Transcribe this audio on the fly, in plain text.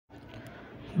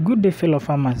Good day, fellow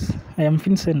farmers. I am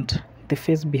Vincent, the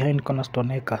face behind Cornerstone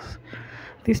Acres.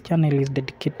 This channel is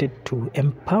dedicated to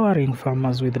empowering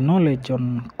farmers with knowledge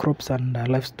on crops and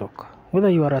livestock. Whether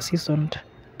you are a seasoned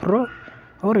pro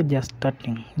or just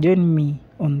starting, join me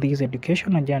on this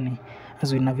educational journey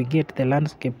as we navigate the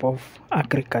landscape of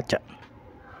agriculture.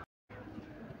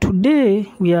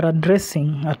 Today, we are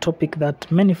addressing a topic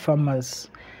that many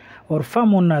farmers or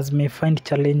farm owners may find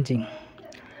challenging.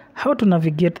 How to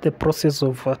navigate the process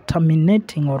of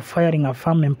terminating or firing a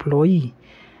farm employee.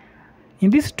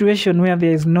 In this situation where there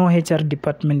is no HR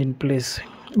department in place,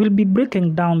 we'll be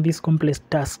breaking down this complex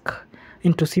task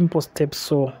into simple steps.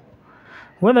 So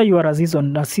whether you are a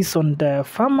seasoned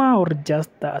farmer or just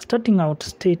starting out,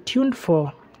 stay tuned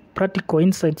for practical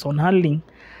insights on handling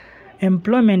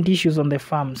employment issues on the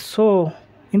farm. So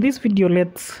in this video,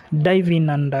 let's dive in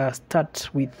and start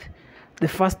with the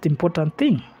first important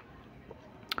thing.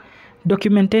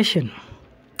 Documentation.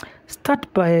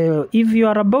 Start by, if you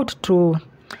are about to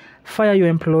fire your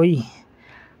employee,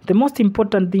 the most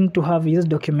important thing to have is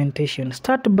documentation.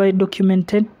 Start by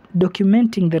documenting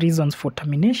the reasons for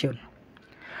termination.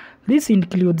 This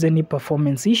includes any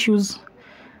performance issues,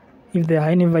 if there are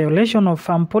any violation of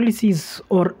farm policies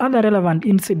or other relevant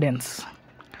incidents.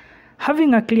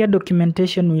 Having a clear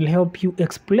documentation will help you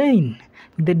explain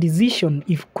the decision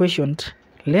if questioned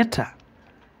later.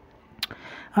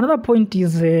 Another point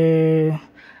is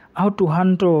how to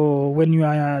handle when you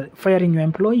are firing your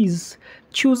employees.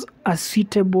 Choose a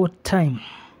suitable time.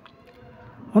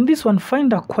 On this one,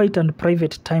 find a quiet and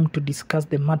private time to discuss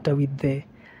the matter with the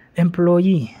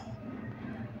employee.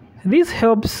 This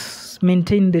helps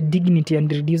maintain the dignity and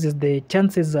reduces the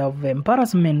chances of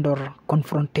embarrassment or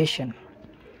confrontation.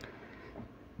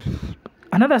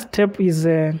 Another step is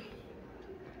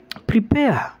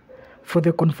prepare for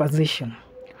the conversation.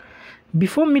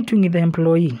 Before meeting with the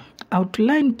employee,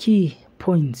 outline key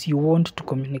points you want to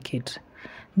communicate.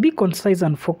 Be concise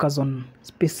and focus on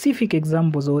specific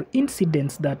examples or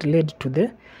incidents that led to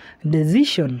the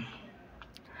decision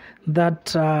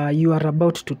that you are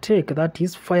about to take, that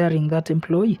is firing that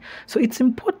employee. So it's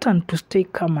important to stay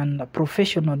calm and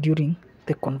professional during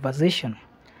the conversation.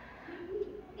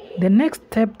 The next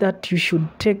step that you should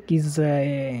take is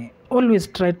always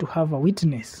try to have a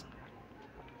witness.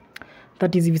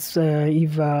 That is,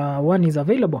 if one is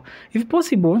available. If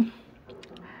possible,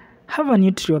 have a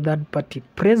neutral third party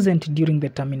present during the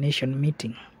termination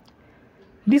meeting.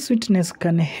 This witness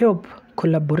can help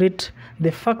collaborate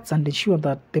the facts and ensure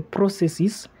that the process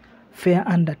is fair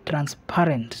and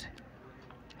transparent.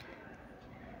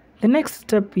 The next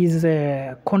step is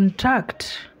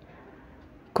conduct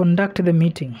the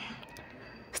meeting.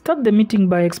 Start the meeting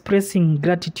by expressing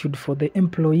gratitude for the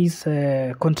employee's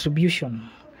contribution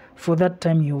for that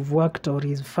time you've worked or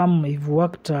you've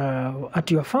worked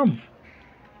at your farm.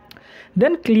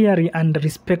 Then clearly and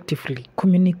respectfully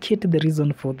communicate the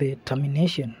reason for the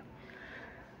termination.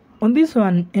 On this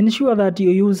one, ensure that you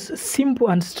use simple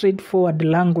and straightforward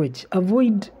language.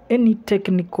 Avoid any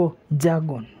technical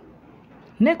jargon.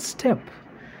 Next step,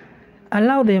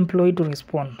 allow the employee to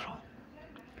respond.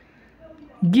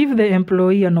 Give the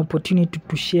employee an opportunity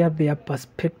to share their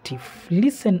perspective.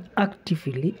 Listen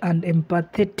actively and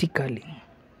empathetically.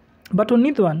 But on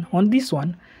this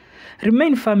one,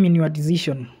 remain firm in your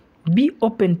decision. Be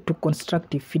open to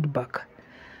constructive feedback,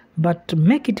 but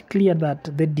make it clear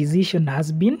that the decision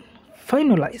has been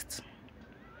finalized.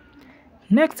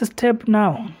 Next step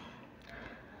now,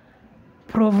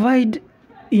 provide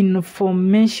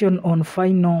information on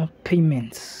final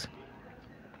payments.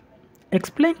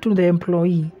 Explain to the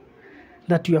employee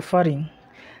that you are firing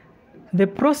the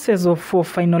process for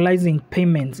finalizing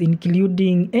payments,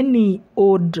 including any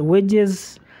owed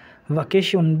wages,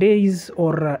 vacation days,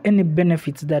 or any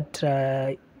benefits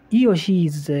that he or she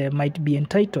might be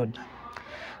entitled.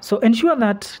 So ensure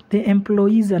that the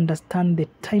employees understand the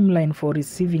timeline for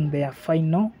receiving their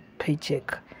final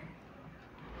paycheck.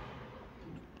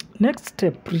 Next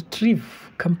step,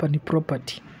 retrieve company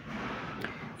property.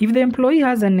 If the employee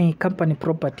has any company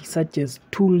property such as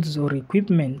tools or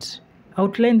equipment,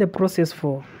 outline the process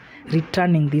for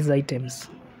returning these items.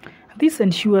 This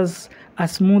ensures a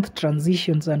smooth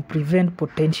transitions and prevent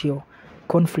potential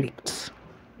conflicts.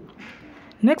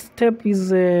 Next step is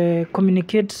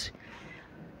communicate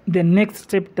the next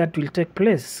step that will take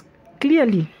place.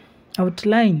 Clearly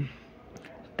outline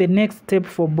the next step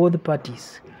for both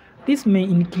parties. This may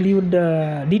include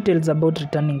details about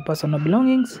returning personal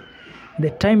belongings, the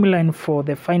timeline for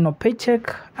the final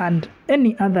paycheck, and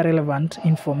any other relevant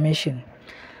information.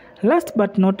 Last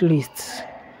but not least,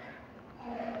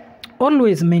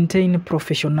 Always maintain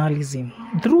professionalism.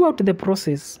 Throughout the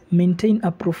process, maintain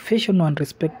a professional and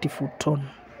respectful tone.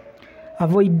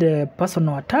 Avoid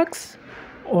personal attacks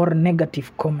or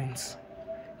negative comments.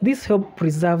 This helps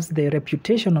preserve the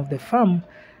reputation of the firm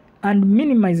and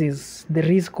minimizes the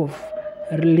risk of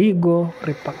legal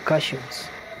repercussions.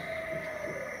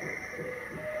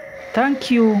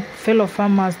 Thank you, fellow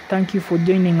farmers. Thank you for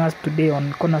joining us today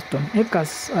on Cornerstone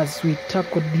Acres as we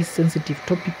tackle this sensitive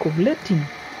topic of letting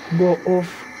go of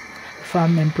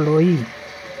farm employee.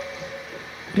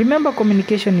 Remember,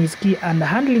 communication is key, and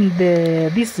handling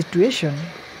this situation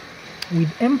with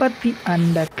empathy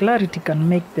and clarity can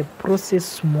make the process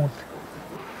smooth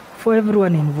for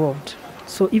everyone involved.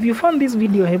 So if you found this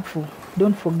video helpful,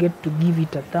 don't forget to give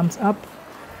it a thumbs up,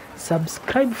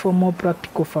 subscribe for more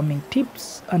practical farming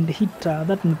tips, and hit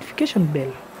that notification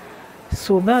bell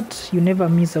so that you never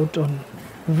miss out on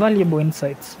valuable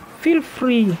insights. Feel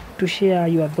free to share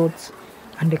your thoughts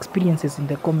and experiences in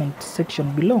the comment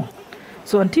section below.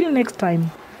 So until next time,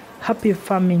 happy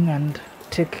farming and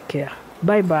take care.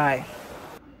 Bye bye.